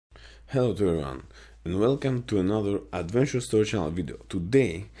Hello to everyone and welcome to another AdventureStory Channel video.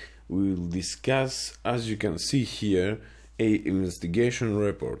 Today we will discuss, as you can see here, a investigation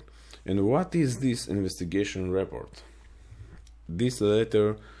report. And what is this investigation report? This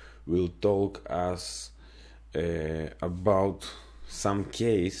letter will talk us about some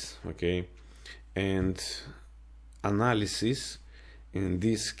case, okay, and analysis in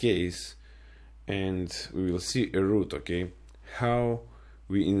this case, and we will see a route, okay, how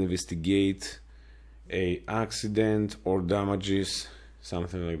we investigate a accident or damages,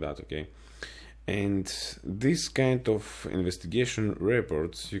 something like that, okay. And this kind of investigation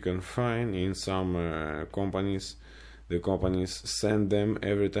reports you can find in some companies. The companies send them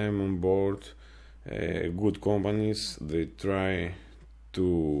every time on board. Good companies, they try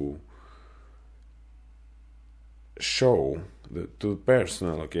to show to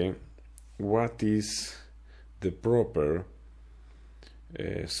personnel, okay, what is the proper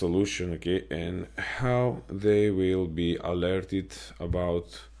solution, okay, and how they will be alerted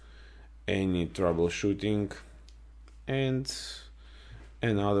about any troubleshooting and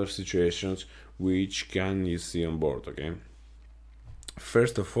other situations which can you see on board, okay.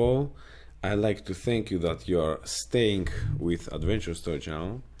 First of all, I'd like to thank you that you are staying with AdventureStory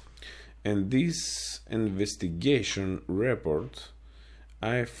Channel, and this investigation report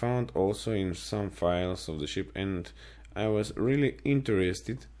I found also in some files of the ship, and I was really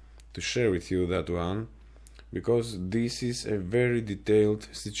interested to share with you that one, because this is a very detailed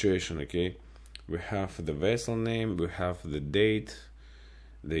situation, okay. We have the vessel name, we have the date,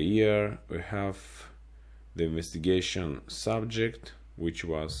 the year, we have the investigation subject, which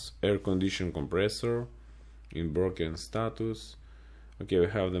was air condition compressor in broken status, okay. We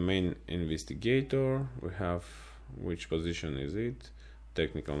have the main investigator, we have which position is it,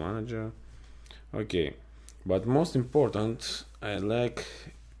 technical manager, okay. But most important, I like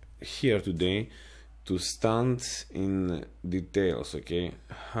here today to stand in details, okay,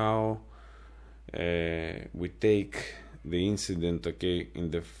 how we take the incident, okay, in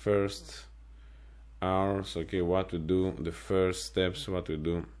the first hours, okay, what we do, the first steps, what we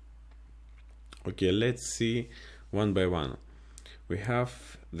do. Okay, let's see one by one. We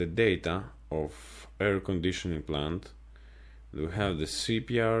have the data of air conditioning plant, we have the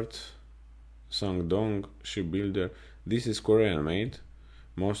shipyard, Sangdong shipbuilder. This is Korean made.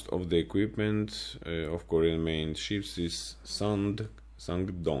 Most of the equipment of Korean made ships is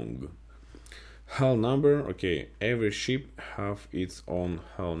Sangdong. Hull number, okay, every ship have its own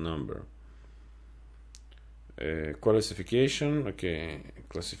hull number. Classification, okay,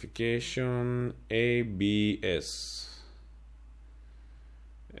 classification ABS.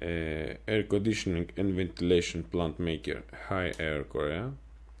 Air conditioning and ventilation plant maker, High Air Korea.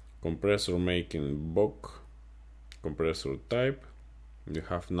 Compressor making Bok. Compressor type, you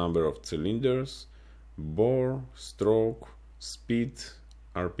have number of cylinders, bore, stroke, speed,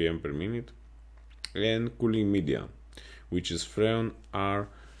 RPM per minute, and cooling media, which is Freon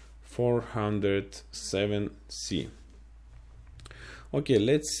R407C. Okay,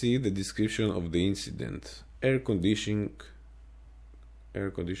 let's see the description of the incident. Air condition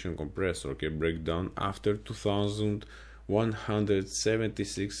compressor, okay, breakdown after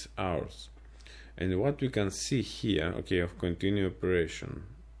 2176 hours. And what we can see here, okay, of continued operation,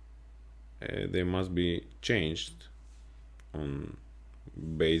 they must be changed on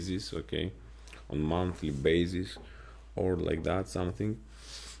basis, okay, on monthly basis or like that, something.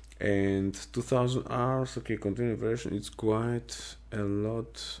 And 2000 hours, okay, continued operation, it's quite a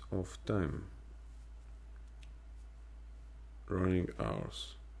lot of time, running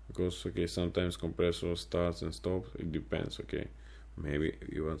hours, because okay, sometimes compressor starts and stops, it depends, okay, maybe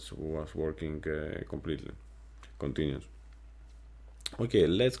it was working completely continuous. Okay,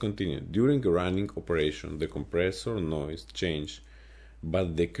 let's continue. During running operation, the compressor noise changed,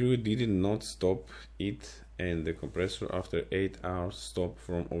 but the crew did not stop it, and the compressor after 8 hours stopped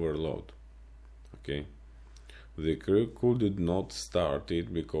from overload, okay. The crew could not start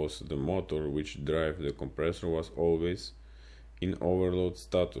it because the motor which drives the compressor was always in overload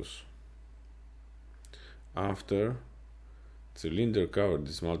status. After cylinder cover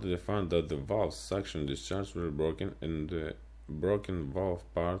dismantled, they found that the valve suction discharge were broken, and the broken valve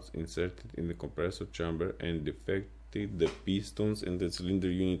parts inserted in the compressor chamber and defected the pistons and the cylinder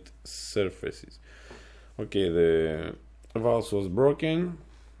unit surfaces. Okay, the valve was broken,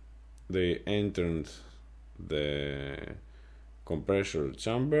 they entered the compressor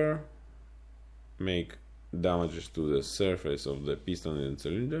chamber, make damages to the surface of the piston and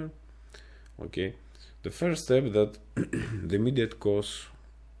cylinder, okay. The first step that the immediate cause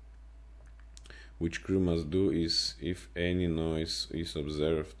which crew must do is, if any noise is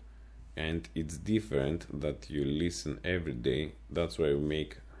observed, and it's different that you listen every day. That's why we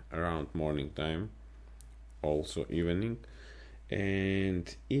make around morning time, also evening.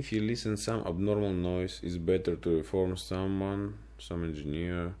 And if you listen some abnormal noise, it's better to inform someone, some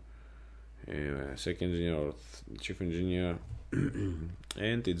engineer, second engineer or chief engineer,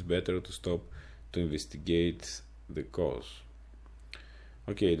 and it's better to stop to investigate the cause.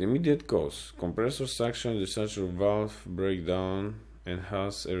 Okay, the immediate cause: compressor suction discharger valve breakdown and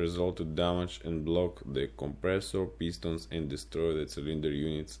has a result to damage and block the compressor pistons and destroy the cylinder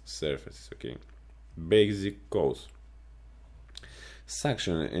unit's surfaces. Okay, basic cause: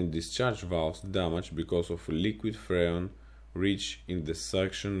 suction and discharge valves damage because of liquid freon rich in the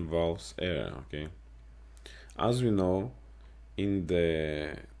suction valves area. Okay, as we know, in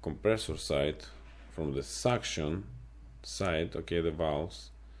the compressor side, from the suction side, okay, the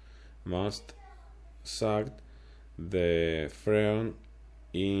valves must suck the freon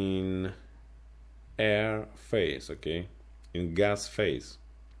in air phase, okay, in gas phase,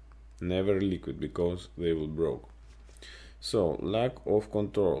 never liquid, because they will broke. So lack of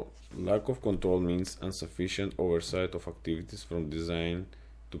control means insufficient oversight of activities from design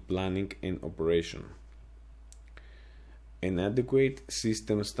to planning and operation. Inadequate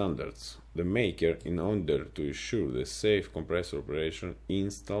system standards: the maker, in order to ensure the safe compressor operation,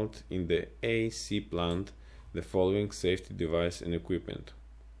 installed in the AC plant the following safety device and equipment.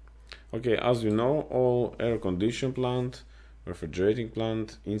 Okay, as you know, all air conditioning plant, refrigerating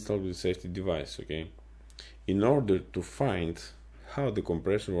plant installed with safety device. Okay, in order to find how the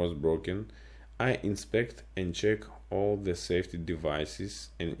compressor was broken, I inspect and check all the safety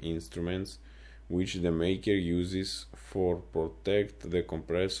devices and instruments which the maker uses for protect the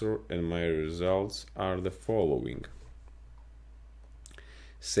compressor, and my results are the following.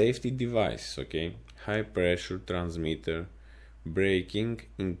 Safety device, okay, high pressure transmitter, breaking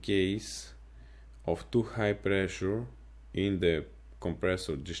in case of too high pressure in the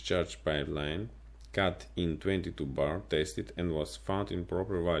compressor discharge pipeline, cut in 22 bar, tested and was found in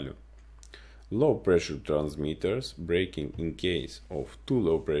proper value. Low pressure transmitters, breaking in case of too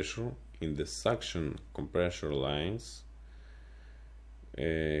low pressure in the suction compressor lines,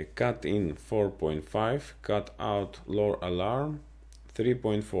 cut in 4.5, cut out low alarm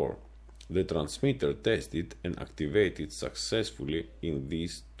 3.4. The transmitter tested and activated successfully in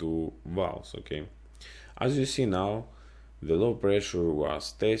these two valves. Okay, as you see now, the low pressure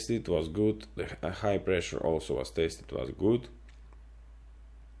was tested, was good. The high pressure also was tested, was good.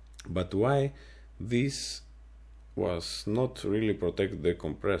 But why this was not really protect the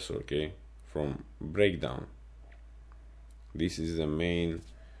compressor, okay, from breakdown? This is the main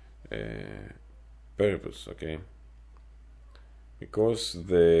purpose, okay, because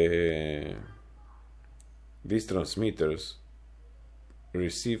these transmitters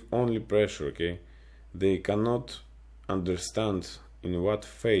receive only pressure, okay, they cannot understand in what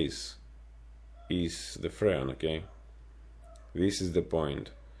phase is the freon, okay. This is the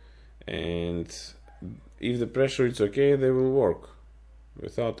point. And if the pressure is okay, they will work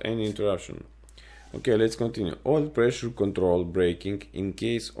without any interruption. Okay, let's continue. Oil pressure control, breaking in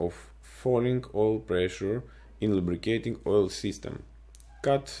case of falling oil pressure in lubricating oil system,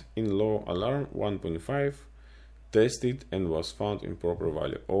 cut in low alarm 1.5, tested and was found in proper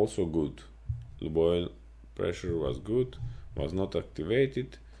value, also good. Lube oil pressure was good, was not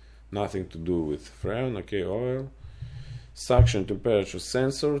activated, nothing to do with freon, okay, oil. Suction temperature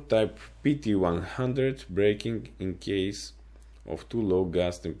sensor type PT100, breaking in case of too low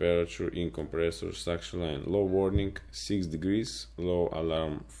gas temperature in compressor suction line, low warning 6 degrees, low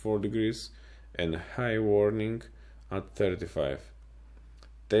alarm 4 degrees, and high warning at 35.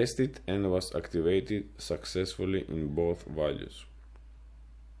 Tested and was activated successfully in both values.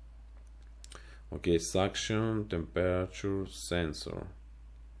 Okay, suction temperature sensor.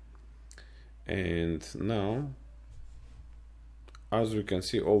 And now, as we can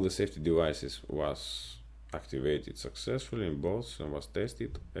see, all the safety devices was activated successfully in both and was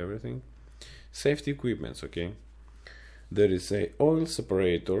tested, everything. Safety equipments, okay. There is a oil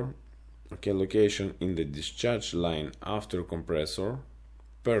separator, okay, location in the discharge line after compressor.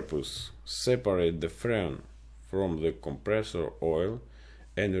 Purpose: separate the freon from the compressor oil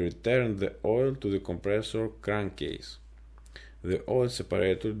and return the oil to the compressor crankcase. The oil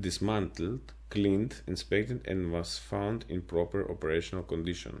separator dismantled, cleaned, inspected, and was found in proper operational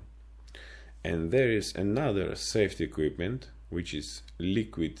condition. And there is another safety equipment, which is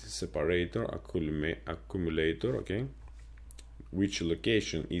liquid separator accumulator, okay, which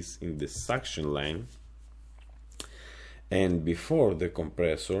location is in the suction line and before the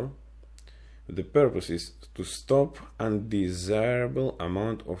compressor. The purpose is to stop undesirable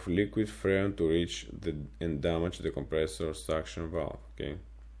amount of liquid freon to reach and damage the compressor suction valve. Okay,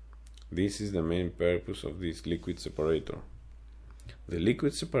 this is the main purpose of this liquid separator. The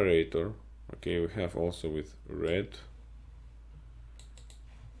liquid separator, okay, we have also with red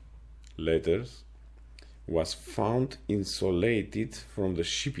letters, was found insulated from the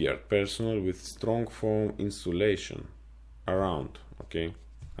shipyard personnel with strong foam insulation around. Okay,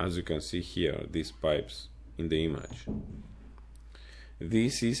 as you can see here, these pipes in the image.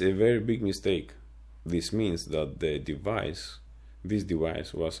 This is a very big mistake. This means that this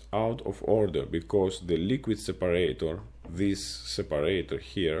device was out of order because the liquid separator, this separator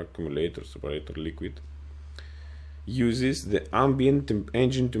here, accumulator separator liquid, uses the ambient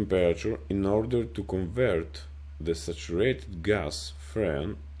engine temperature in order to convert the saturated gas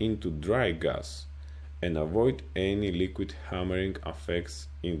freon into dry gas and avoid any liquid hammering effects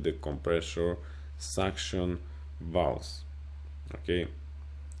in the compressor suction valves. Okay,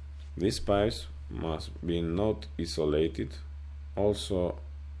 these pipes must be not isolated. Also,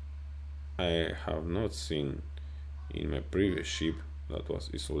 I have not seen in my previous ship that was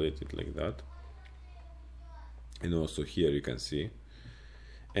isolated like that. And also here you can see.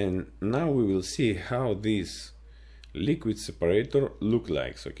 And now we will see how this liquid separator look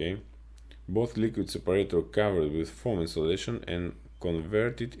like. Okay, both liquid separator covered with foam insulation and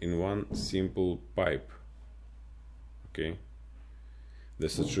converted in one simple pipe. Okay, the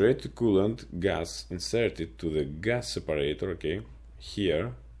saturated coolant gas inserted to the gas separator. Okay,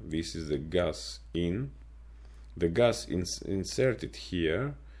 here this is the gas in, the gas inserted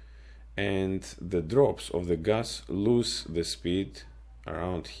here, and the drops of the gas lose the speed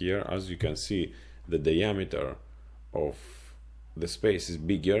around here. As you can see, the diameter of the space is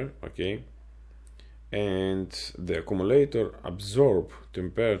bigger. Okay, and the accumulator absorb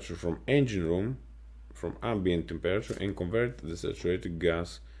temperature from engine room, from ambient temperature, and convert the saturated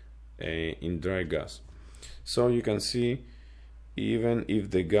gas in dry gas. So you can see, even if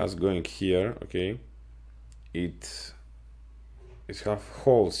the gas going here, okay, it have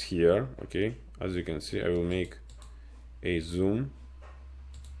holes here. Okay, as you can see, I will make a zoom.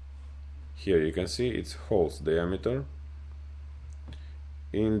 Here you can see it's holes diameter.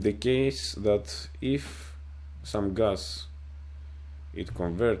 In the case that if some gas it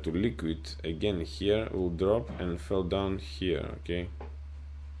convert to liquid again, here will drop and fell down here. Okay,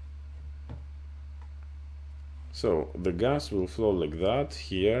 so the gas will flow like that.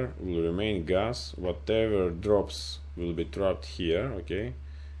 Here will remain gas, whatever drops will be trapped here. Okay,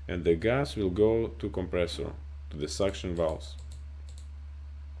 and the gas will go to compressor, to the suction valves.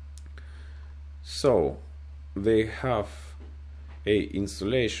 So they have a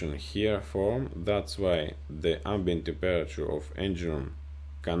insulation here form. That's why the ambient temperature of engine room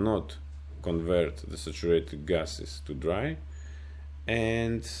cannot convert the saturated gases to dry,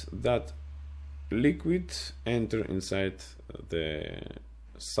 and that liquid enter inside the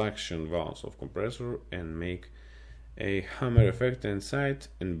suction valves of compressor and make a hammer effect inside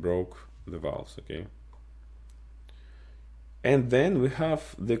and broke the valves. Okay, and then we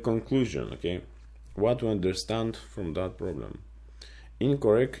have the conclusion. Okay, what we understand from that problem: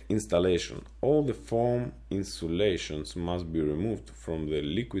 incorrect installation. All the foam insulations must be removed from the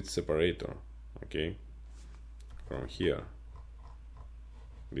liquid separator. Okay, from here,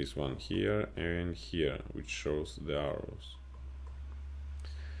 this one here and here, which shows the arrows.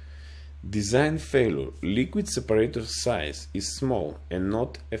 Design failure. Liquid separator size is small and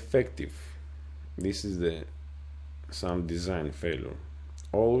not effective. This is some design failure.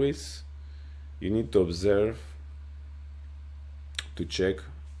 Always you need to observe, to check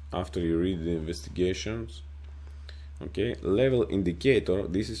after you read the investigations. Okay, level indicator.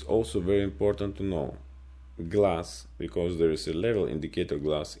 This is also very important to know. Glass, because there is a level indicator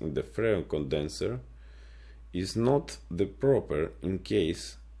glass in the freon condenser, is not the proper in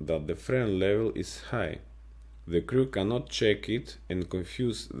case that the freon level is high. The crew cannot check it and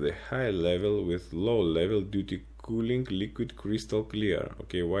confuse the high level with low level due to cooling liquid crystal clear.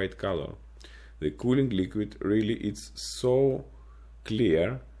 Okay, white color. The cooling liquid really is so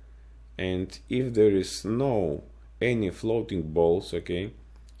clear, and if there is no any floating balls, okay,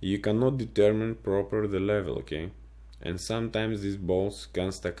 you cannot determine proper the level. Okay, and sometimes these balls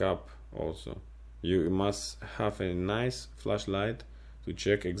can stack up also. You must have a nice flashlight to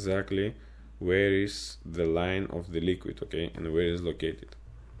check exactly where is the line of the liquid, okay, and where is located.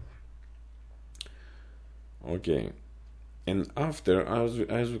 Okay, and after,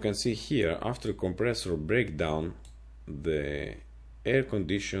 as we can see here, after compressor breakdown, the air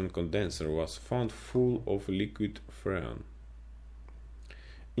conditioned condenser was found full of liquid freon,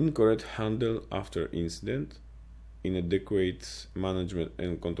 incorrect handle after incident, inadequate management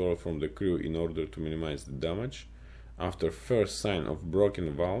and control from the crew in order to minimize the damage, after first sign of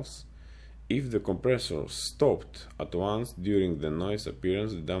broken valves. If the compressor stopped at once during the noise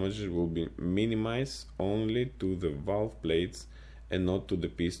appearance, the damage will be minimized only to the valve plates and not to the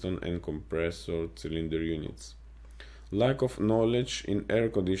piston and compressor cylinder units. Lack of knowledge in air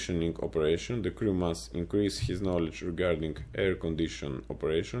conditioning operation. The crew must increase his knowledge regarding air condition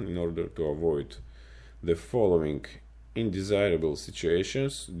operation in order to avoid the following undesirable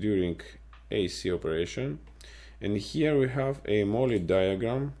situations during AC operation. And here we have a Molly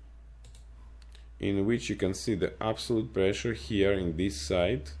diagram in which you can see the absolute pressure here in this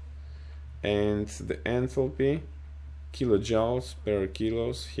side and the enthalpy kilojoules per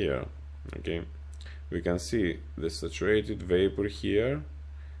kilos here. Okay, we can see the saturated vapor here.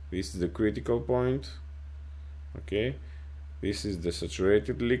 This is the critical point. Okay, this is the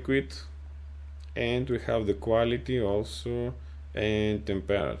saturated liquid, and we have the quality also and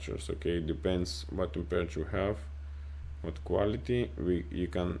temperatures. Okay, it depends what temperature you have, what quality you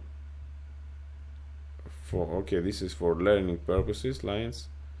can okay, this is for learning purposes, lines,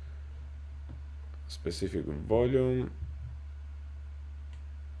 specific volume.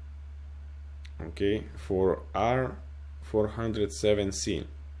 Okay, for R407C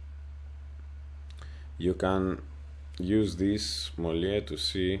you can use this Mollier to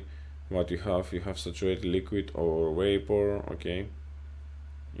see what you have. You have saturated liquid or vapor. Okay,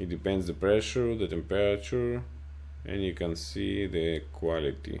 it depends the pressure, the temperature, and you can see the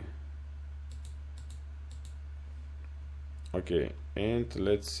quality. Okay, and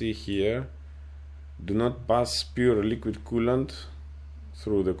let's see here. Do not pass pure liquid coolant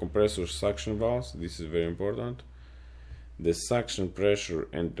through the compressor suction valves. This is very important. The suction pressure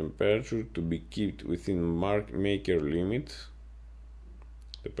and temperature to be kept within maker limit.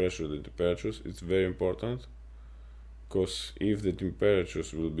 The pressure, the temperatures, it's very important, because if the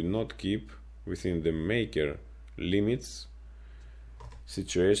temperatures will be not kept within the maker limits,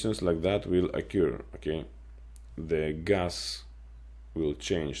 situations like that will occur. Okay, the gas will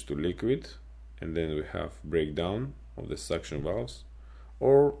change to liquid, and then we have breakdown of the suction valves,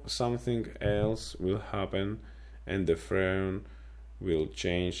 or something else will happen and the freon will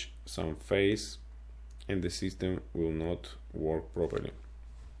change some phase and the system will not work properly.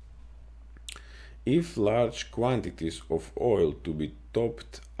 If large quantities of oil to be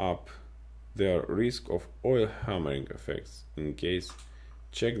topped up, there are risk of oil hammering effects. In case,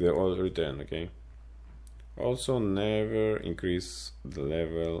 check the oil return. Okay, also never increase the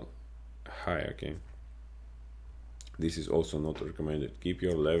level high. Okay, this is also not recommended. Keep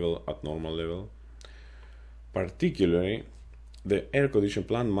your level at normal level. Particularly, the air conditioning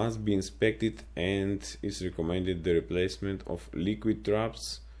plant must be inspected, and is recommended the replacement of liquid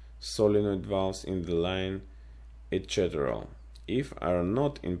traps, solenoid valves in the line, etc., if are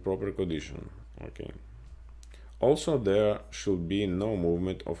not in proper condition. Okay, also there should be no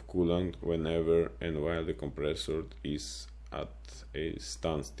movement of coolant whenever and while the compressor is at a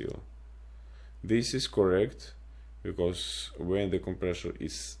standstill. This is correct, because when the compressor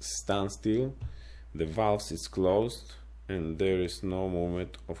is standstill, the valves is closed and there is no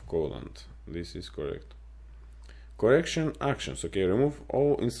movement of coolant. This is correct. Correction actions. Okay, remove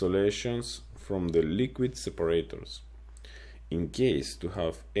all installations from the liquid separators. In case to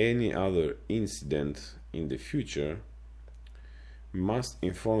have any other incident in the future, must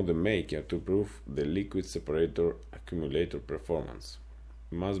inform the maker to improve the liquid separator accumulator performance.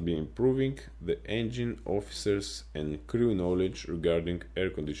 Must be improving the engine officers and crew knowledge regarding air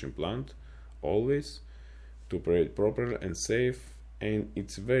conditioning plant, always to operate properly and safe. And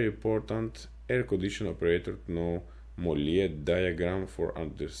it's very important, air conditioning operator to know Mollier diagram for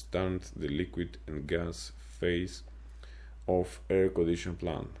understand the liquid and gas phase of air conditioning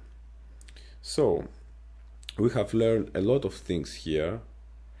plant. So we have learned a lot of things here,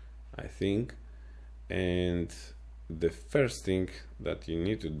 I think, and the first thing that you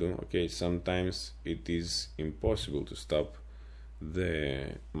need to do, okay, sometimes it is impossible to stop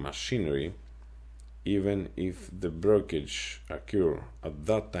the machinery, even if the breakage occur at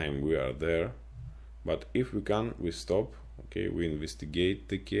that time we are there, but if we can, we stop. Okay, we investigate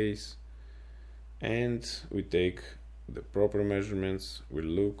the case and we take the proper measurements, we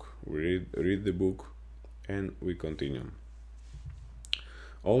look, we read the book, and we continue.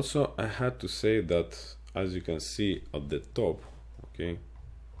 Also, I had to say that, as you can see at the top, okay,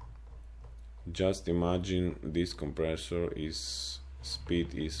 just imagine this compressor is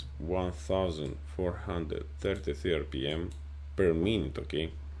speed is 1433 rpm per minute,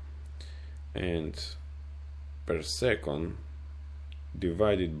 okay, and per second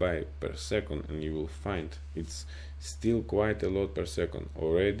divided by per second, and you will find it's still quite a lot per second.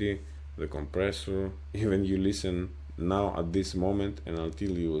 Already the compressor, even you listen now at this moment and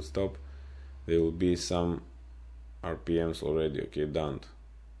until you will stop, there will be some RPMs already, okay, done.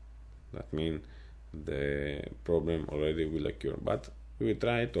 That means the problem already will occur, but we will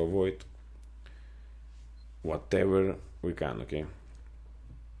try to avoid whatever we can, okay.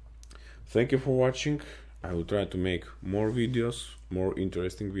 Thank you for watching. I will try to make more videos, more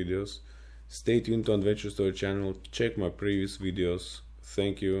interesting videos. Stay tuned to AdventureStory Channel, check my previous videos.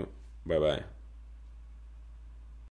 Thank you, bye bye.